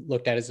would be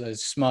looked at as a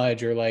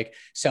smudge or like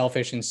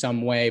selfish in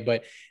some way,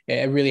 but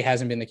it really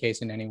hasn't been the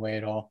case in any way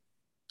at all.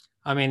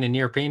 I mean, in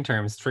European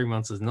terms, 3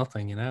 months is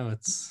nothing,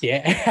 it's.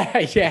 Yeah,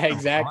 yeah,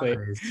 exactly.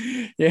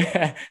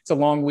 Yeah, it's a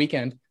long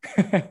weekend.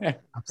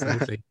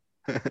 Absolutely.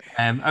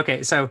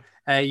 Okay, so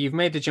you've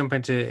made the jump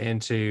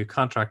into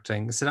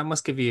contracting, so that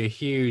must give you a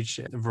huge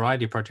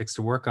variety of projects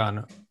to work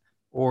on,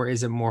 or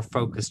is it more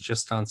focused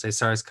just on, say,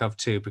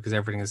 SARS-CoV-2 because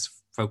everything is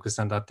focused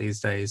on that these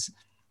days?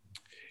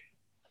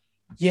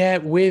 Yeah,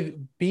 with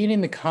being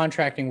in the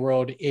contracting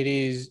world,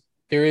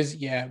 there is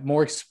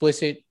more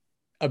explicit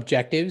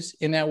objectives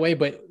in that way,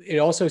 but it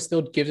also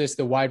still gives us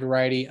the wide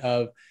variety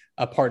of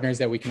partners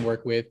that we can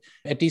work with.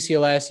 At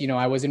DCLS,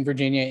 I was in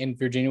Virginia, and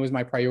Virginia was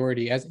my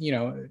priority, as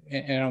and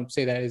I don't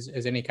say that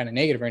as any kind of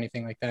negative or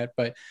anything like that,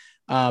 but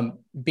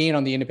being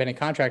on the independent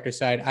contractor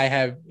side, I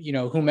have,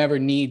 whomever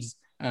needs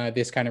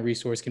this kind of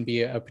resource can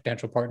be a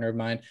potential partner of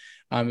mine.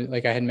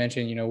 Like I had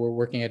mentioned, we're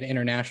working at an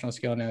international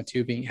scale now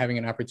too, having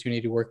an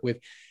opportunity to work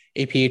with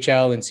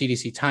APHL and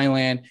CDC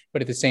Thailand,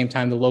 but at the same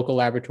time, the local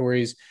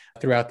laboratories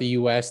throughout the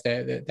US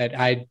that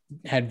I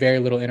had very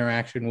little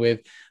interaction with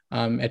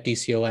at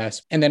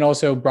DCLS. And then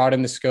also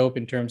broaden the scope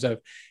in terms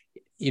of,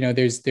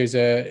 there's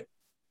an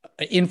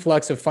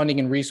influx of funding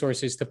and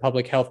resources to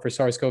public health for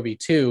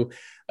SARS-CoV-2.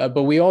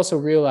 But we also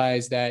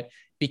realize that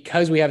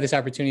because we have this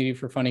opportunity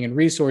for funding and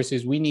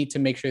resources, we need to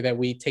make sure that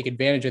we take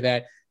advantage of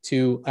that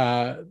to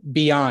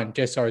beyond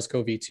just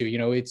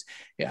SARS-CoV-2.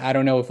 I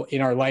don't know if in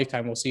our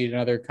lifetime we'll see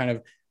another kind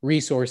of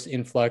resource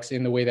influx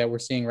in the way that we're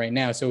seeing right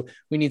now. So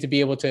we need to be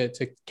able to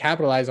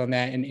capitalize on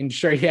that and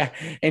ensure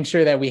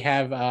that we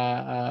have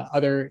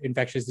other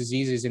infectious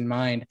diseases in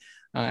mind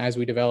as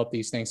we develop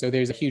these things. So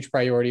there's a huge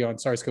priority on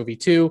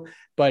SARS-CoV-2,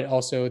 but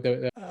also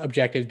the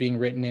objectives being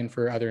written in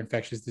for other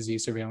infectious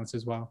disease surveillance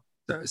as well.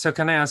 So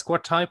can I ask,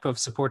 what type of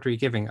support are you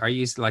giving? Are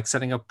you like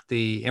setting up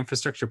the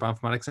infrastructure,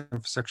 bioinformatics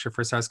infrastructure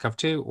for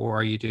SARS-CoV-2, or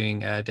are you doing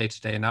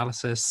day-to-day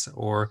analysis,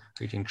 or are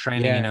you doing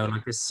training?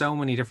 Like there's so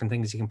many different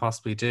things you can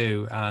possibly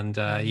do, and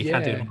you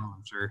can't do it all,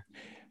 I'm sure.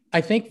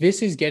 I think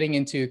this is getting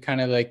into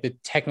kind of like the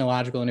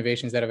technological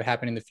innovations that have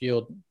happened in the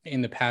field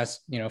in the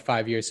past,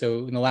 5 years.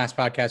 So in the last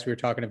podcast, we were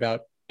talking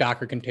about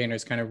Docker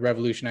containers kind of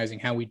revolutionizing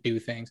how we do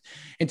things.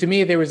 And to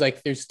me,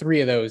 there's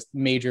three of those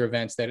major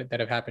events that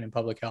have happened in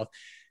public health.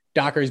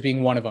 Docker is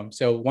being one of them.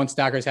 So once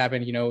Docker's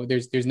happened,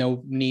 there's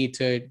no need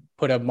to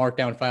put a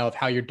markdown file of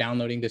how you're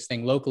downloading this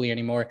thing locally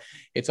anymore.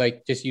 It's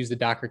like, just use the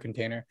Docker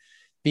container.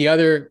 The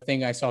other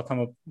thing I saw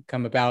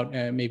come about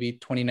maybe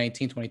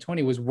 2019,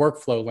 2020 was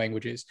workflow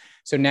languages.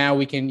 So now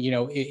we can,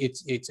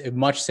 it's a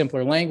much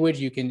simpler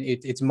language.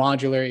 It's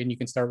modular, and you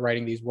can start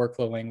writing these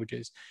workflow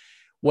languages.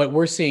 What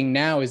we're seeing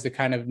now is the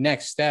kind of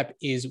next step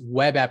is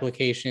web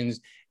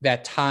applications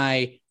that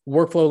tie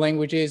workflow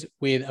languages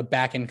with a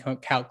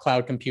backend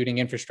cloud computing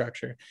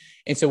infrastructure.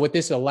 And so what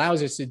this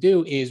allows us to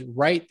do is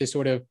write the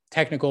sort of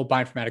technical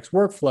bioinformatics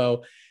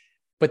workflow,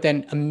 but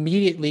then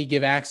immediately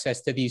give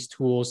access to these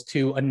tools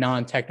to a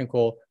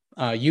non-technical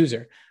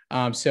user.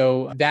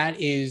 So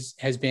that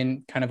has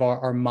been kind of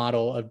our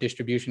model of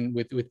distribution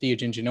with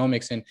Theogen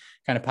Genomics, and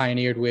kind of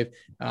pioneered with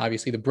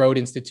obviously the Broad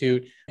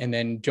Institute and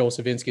then Joel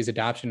Savinsky's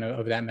adoption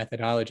of that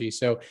methodology.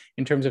 So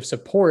in terms of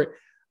support,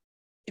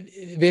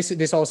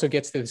 this also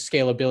gets to the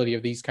scalability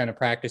of these kind of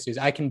practices.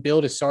 I can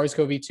build a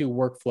SARS-CoV-2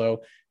 workflow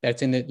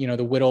that's in the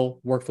WHDL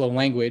workflow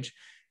language,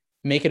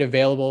 make it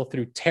available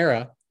through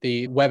Terra,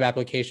 the web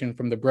application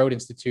from the Broad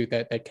Institute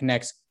that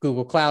connects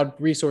Google Cloud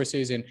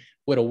resources and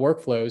WHDL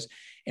workflows.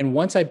 And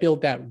once I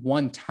build that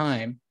one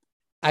time,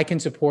 I can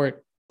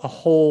support a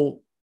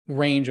whole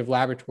range of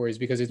laboratories,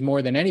 because it's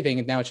more than anything.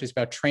 And now it's just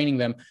about training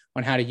them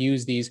on how to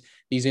use these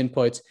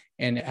inputs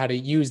and how to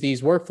use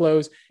these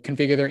workflows,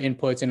 configure their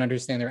inputs and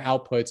understand their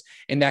outputs.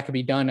 And that could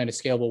be done in a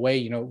scalable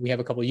way. We have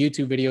a couple of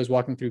YouTube videos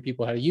walking through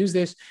people how to use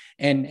this.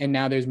 And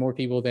now there's more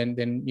people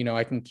than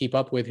I can keep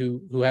up with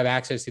who have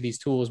access to these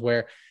tools,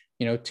 where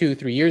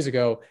 2-3 years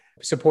ago,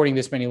 supporting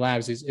this many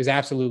labs is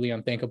absolutely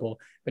unthinkable.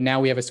 But now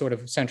we have a sort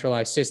of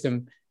centralized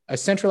system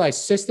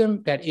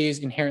that is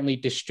inherently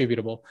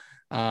distributable.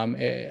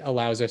 It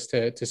allows us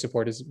to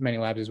support as many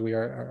labs as we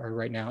are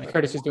right now.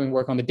 Curtis is doing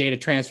work on the data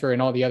transfer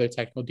and all the other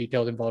technical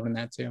details involved in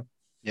that too.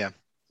 Yeah.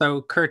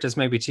 So Curtis,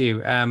 maybe to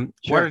you, Sure.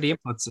 What are the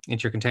inputs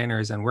into your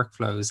containers and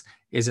workflows?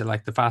 Is it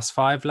like the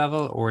FAST5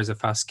 level, or is it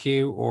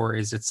FASTQ, or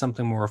is it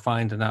something more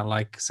refined than that,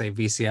 like say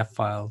VCF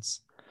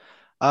files?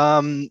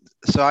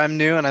 So I'm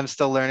new and I'm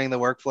still learning the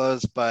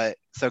workflows, but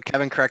so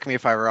Kevin, correct me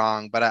if I'm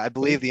wrong, but I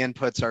believe the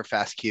inputs are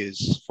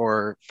FASTQs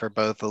for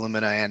both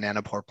Illumina and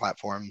Nanopore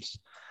platforms.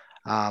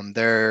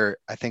 I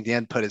think the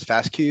input is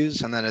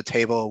FASTQs and then a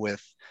table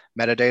with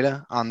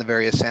metadata on the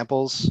various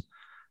samples.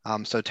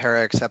 So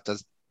Terra accepts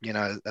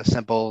a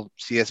simple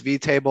CSV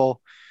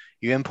table.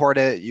 You import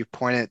it, you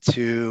point it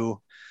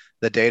to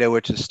the data,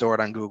 which is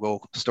stored on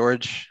Google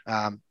Storage,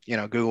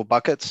 Google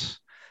buckets,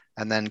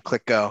 and then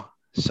click go.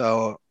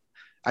 So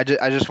I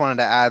just wanted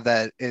to add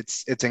that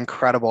it's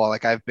incredible.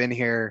 Like, I've been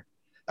here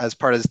as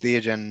part of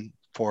Theogen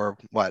for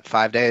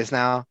 5 days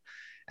now,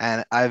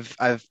 and I've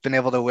been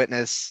able to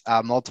witness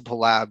multiple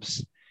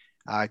labs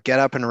get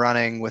up and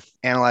running with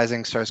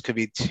analyzing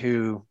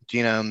SARS-CoV-2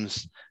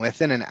 genomes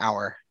within an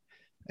hour.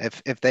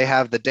 If they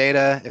have the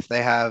data, if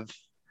they have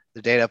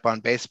the data up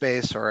on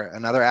BaseSpace or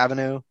another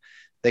avenue,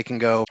 they can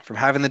go from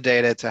having the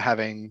data to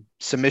having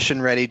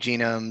submission-ready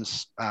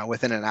genomes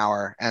within an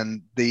hour.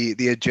 And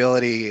the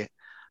agility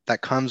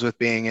that comes with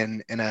being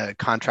in a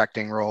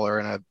contracting role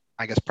or in a,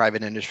 I guess,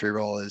 private industry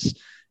role is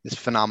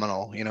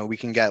phenomenal. We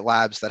can get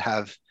labs that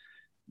have,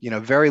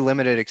 very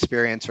limited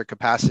experience or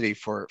capacity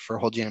for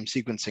whole genome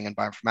sequencing and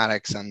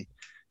bioinformatics. And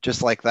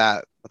just like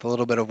that, with a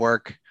little bit of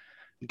work,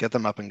 get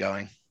them up and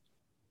going.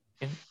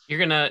 You're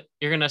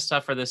gonna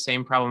suffer the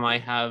same problem I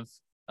have,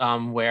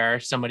 where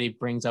somebody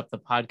brings up the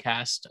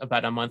podcast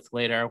about a month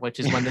later, which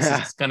is when this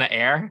is gonna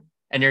air,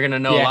 and you're gonna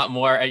know a lot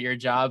more at your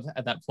job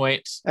at that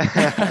point.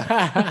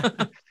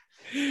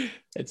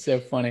 It's so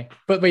funny,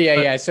 but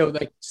yeah. So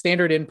like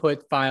standard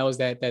input files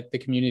that the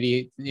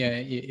community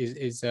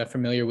is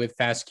familiar with: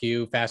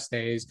 FASTQ,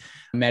 FASTAs,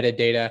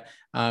 metadata.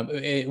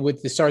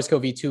 With the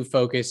SARS-CoV-2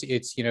 focus,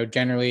 it's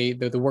generally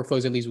the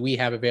workflows at least we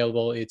have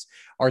available. It's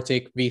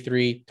Arctic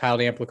V3,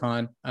 tiled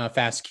amplicon,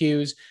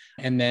 FASTQs,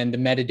 and then the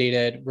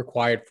metadata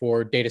required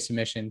for data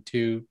submission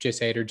to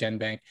GISAID or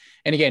GenBank.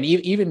 And again,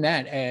 even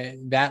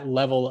that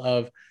level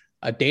of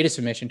data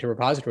submission to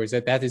repositories,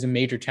 that is a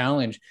major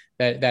challenge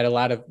that a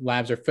lot of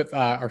labs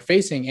are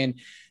facing. And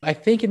I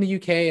think in the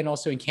UK and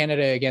also in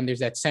Canada, again, there's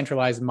that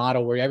centralized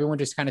model where everyone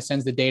just kind of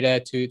sends the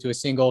data to a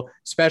single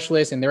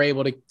specialist, and they're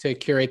able to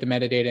curate the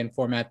metadata and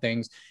format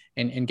things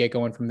and get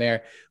going from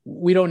there.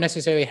 We don't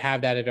necessarily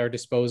have that at our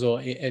disposal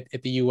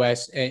at the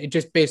US,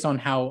 just based on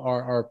how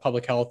our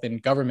public health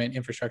and government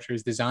infrastructure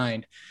is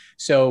designed.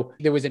 So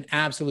there was an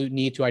absolute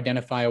need to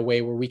identify a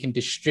way where we can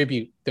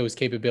distribute those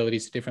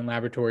capabilities to different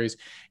laboratories.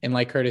 And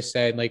like Curtis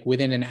said, like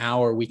within an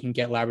hour, we can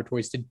get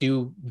laboratories to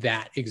do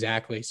that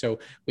exactly. So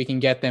we can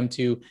get them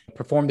to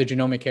perform the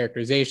genomic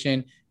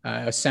characterization,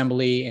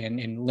 assembly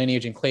and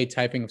lineage and clade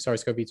typing of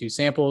SARS-CoV-2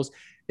 samples,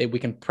 that we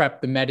can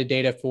prep the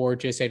metadata for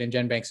GISAID and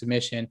GenBank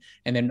submission,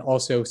 and then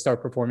also start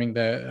performing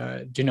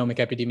the genomic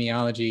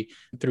epidemiology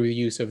through the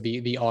use of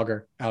the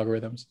Augur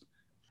algorithms.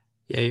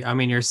 Yeah, I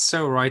mean, you're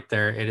so right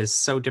there. It is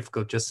so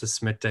difficult just to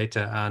submit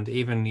data. And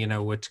even,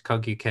 with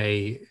Cog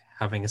UK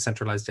having a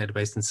centralized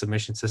database and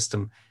submission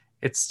system,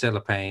 it's still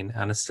a pain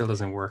and it still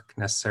doesn't work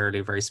necessarily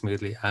very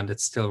smoothly. And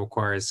it still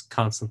requires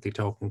constantly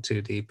talking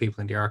to the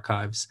people in the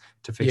archives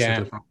to fix Yeah,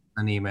 little problems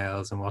and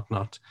emails and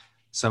whatnot.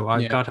 So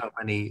I've yeah. got to have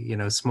any,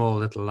 small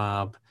little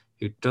lab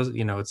who does,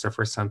 it's their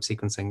first time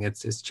sequencing.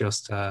 It's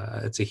just,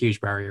 it's a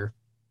huge barrier.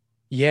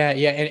 Yeah,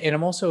 yeah, and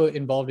I'm also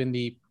involved in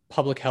the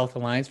Public Health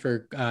Alliance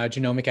for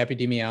Genomic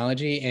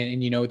Epidemiology,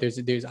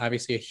 and there's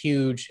obviously a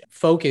huge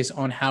focus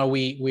on how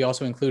we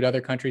also include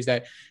other countries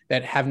that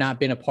have not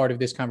been a part of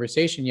this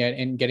conversation yet,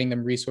 and getting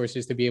them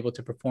resources to be able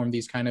to perform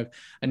these kind of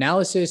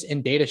analysis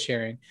and data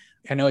sharing.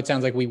 I know it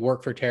sounds like we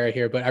work for Tara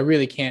here, but I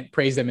really can't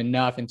praise them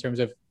enough in terms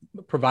of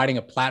providing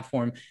a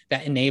platform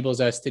that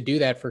enables us to do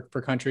that for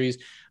countries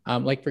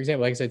like, for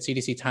example, like I said,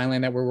 CDC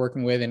Thailand that we're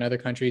working with, and other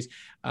countries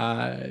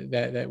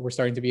that we're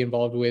starting to be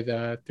involved with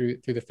through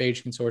the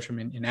PHAGE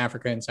consortium in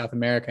Africa and South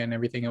America and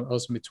everything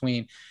else in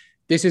between.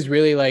 This is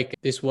really like,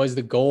 this was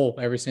the goal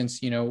ever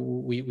since,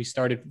 we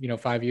started,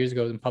 5 years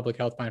ago in public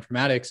health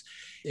bioinformatics,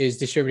 is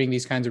distributing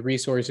these kinds of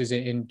resources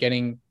and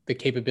getting the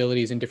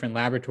capabilities in different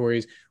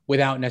laboratories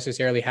without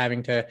necessarily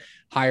having to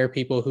hire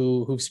people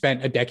who've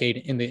spent a decade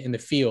in the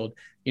field.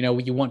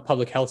 You want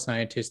public health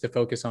scientists to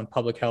focus on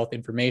public health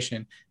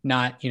information,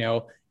 not,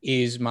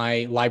 is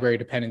my library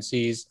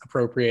dependencies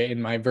appropriate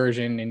in my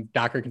version and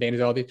Docker containers,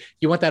 all these.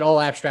 You want that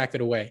all abstracted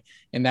away.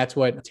 And that's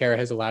what Tara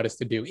has allowed us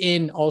to do,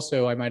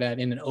 also, I might add,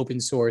 in an open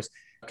source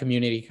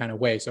community kind of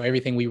way. So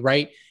everything we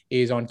write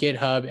is on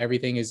GitHub.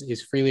 Everything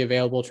is freely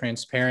available,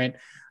 transparent,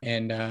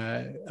 and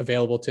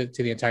available to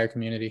the entire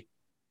community.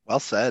 Well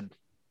said.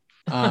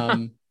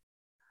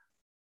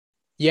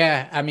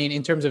 Yeah, I mean,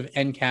 in terms of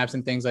NCAPs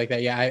and things like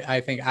that, yeah,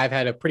 I think I've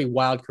had a pretty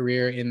wild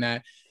career in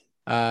that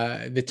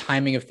the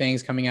timing of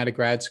things coming out of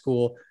grad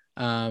school,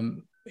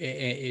 and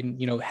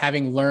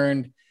having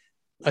learned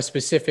a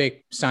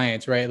specific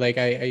science, right? Like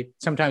I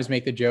sometimes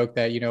make the joke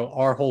that,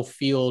 our whole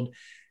field,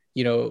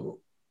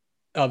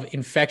 of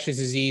infectious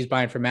disease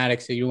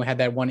bioinformatics, so you had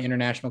that one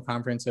international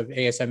conference of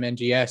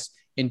ASM/NGS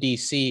in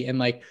DC, and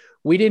like,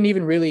 we didn't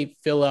even really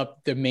fill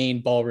up the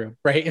main ballroom,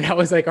 right? And that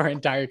was like our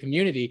entire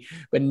community.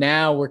 But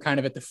now we're kind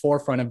of at the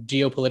forefront of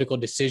geopolitical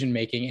decision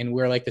making, and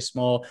we're like the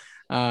small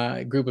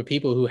group of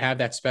people who have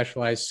that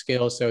specialized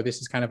skill. So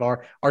this is kind of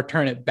our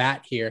turn at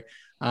bat here,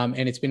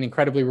 and it's been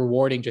incredibly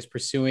rewarding just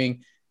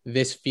pursuing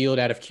this field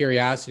out of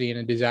curiosity and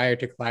a desire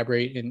to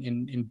collaborate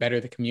and better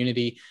the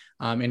community.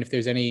 And if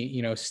there's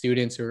any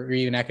students or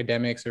even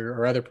academics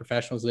or other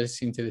professionals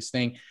listening to this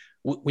thing,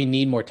 we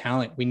need more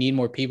talent. We need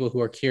more people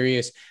who are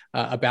curious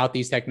about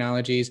these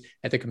technologies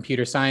at the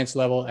computer science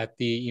level, at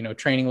the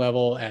training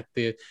level, at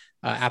the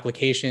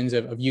applications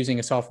of using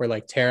a software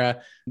like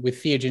Tara.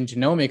 With Theagen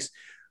Genomics,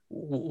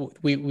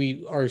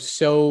 we are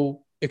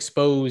so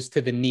exposed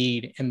to the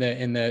need and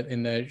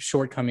the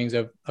shortcomings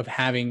of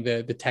having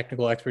the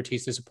technical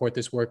expertise to support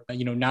this work,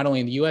 not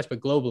only in the US but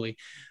globally.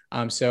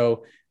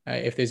 So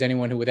if there's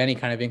anyone who with any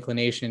kind of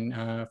inclination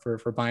for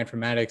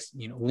bioinformatics,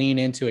 lean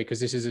into it, because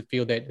this is a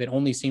field that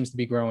only seems to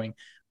be growing.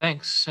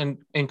 Thanks.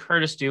 And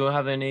Curtis, do you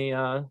have any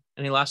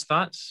last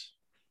thoughts?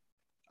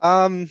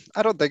 I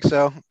don't think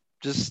so.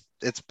 Just,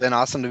 it's been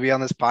awesome to be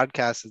on this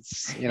podcast.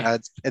 It's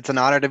it's an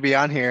honor to be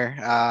on here.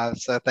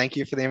 So thank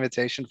you for the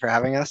invitation, for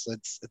having us.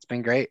 It's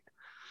been great.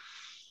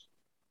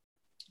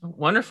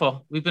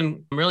 Wonderful. We've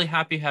been really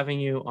happy having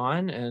you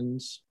on, and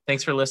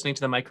thanks for listening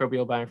to the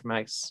Microbial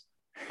Bioinformatics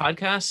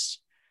podcast.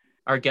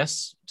 Our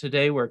guests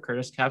today were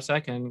Curtis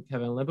Kapczak and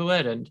Kevin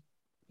Libuet, and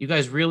you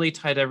guys really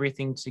tied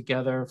everything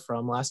together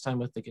from last time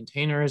with the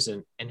containers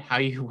and how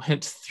you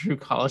went through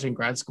college and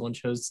grad school and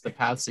chose the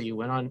paths that you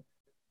went on.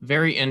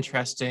 Very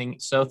interesting.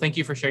 So thank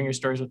you for sharing your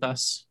stories with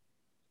us.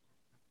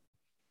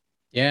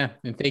 Yeah.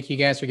 And thank you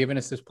guys for giving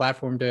us this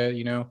platform to,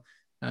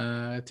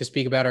 to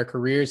speak about our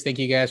careers. Thank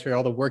you guys for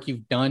all the work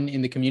you've done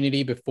in the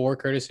community before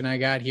Curtis and I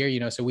got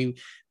here. So we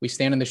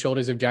stand on the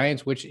shoulders of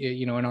giants, which,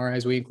 in our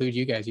eyes, we include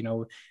you guys,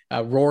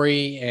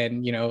 Rory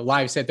and,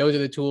 LiveSet. Those are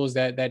the tools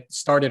that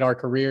started our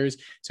careers.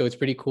 So it's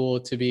pretty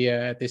cool to be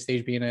at this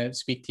stage, being to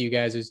speak to you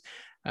guys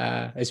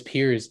as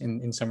peers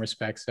in some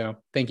respects. So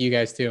thank you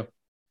guys too.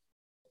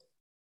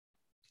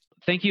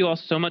 Thank you all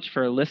so much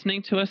for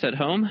listening to us at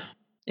home.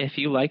 If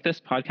you like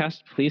this podcast,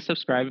 please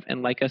subscribe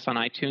and like us on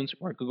iTunes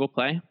or Google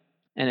Play.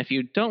 And if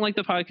you don't like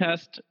the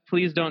podcast,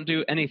 please don't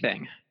do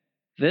anything.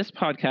 This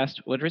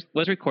podcast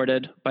was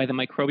recorded by the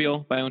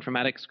Microbial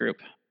Bioinformatics Group.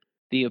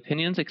 The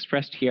opinions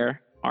expressed here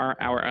are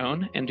our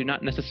own and do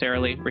not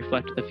necessarily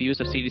reflect the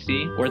views of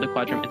CDC or the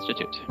Quadram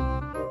Institute.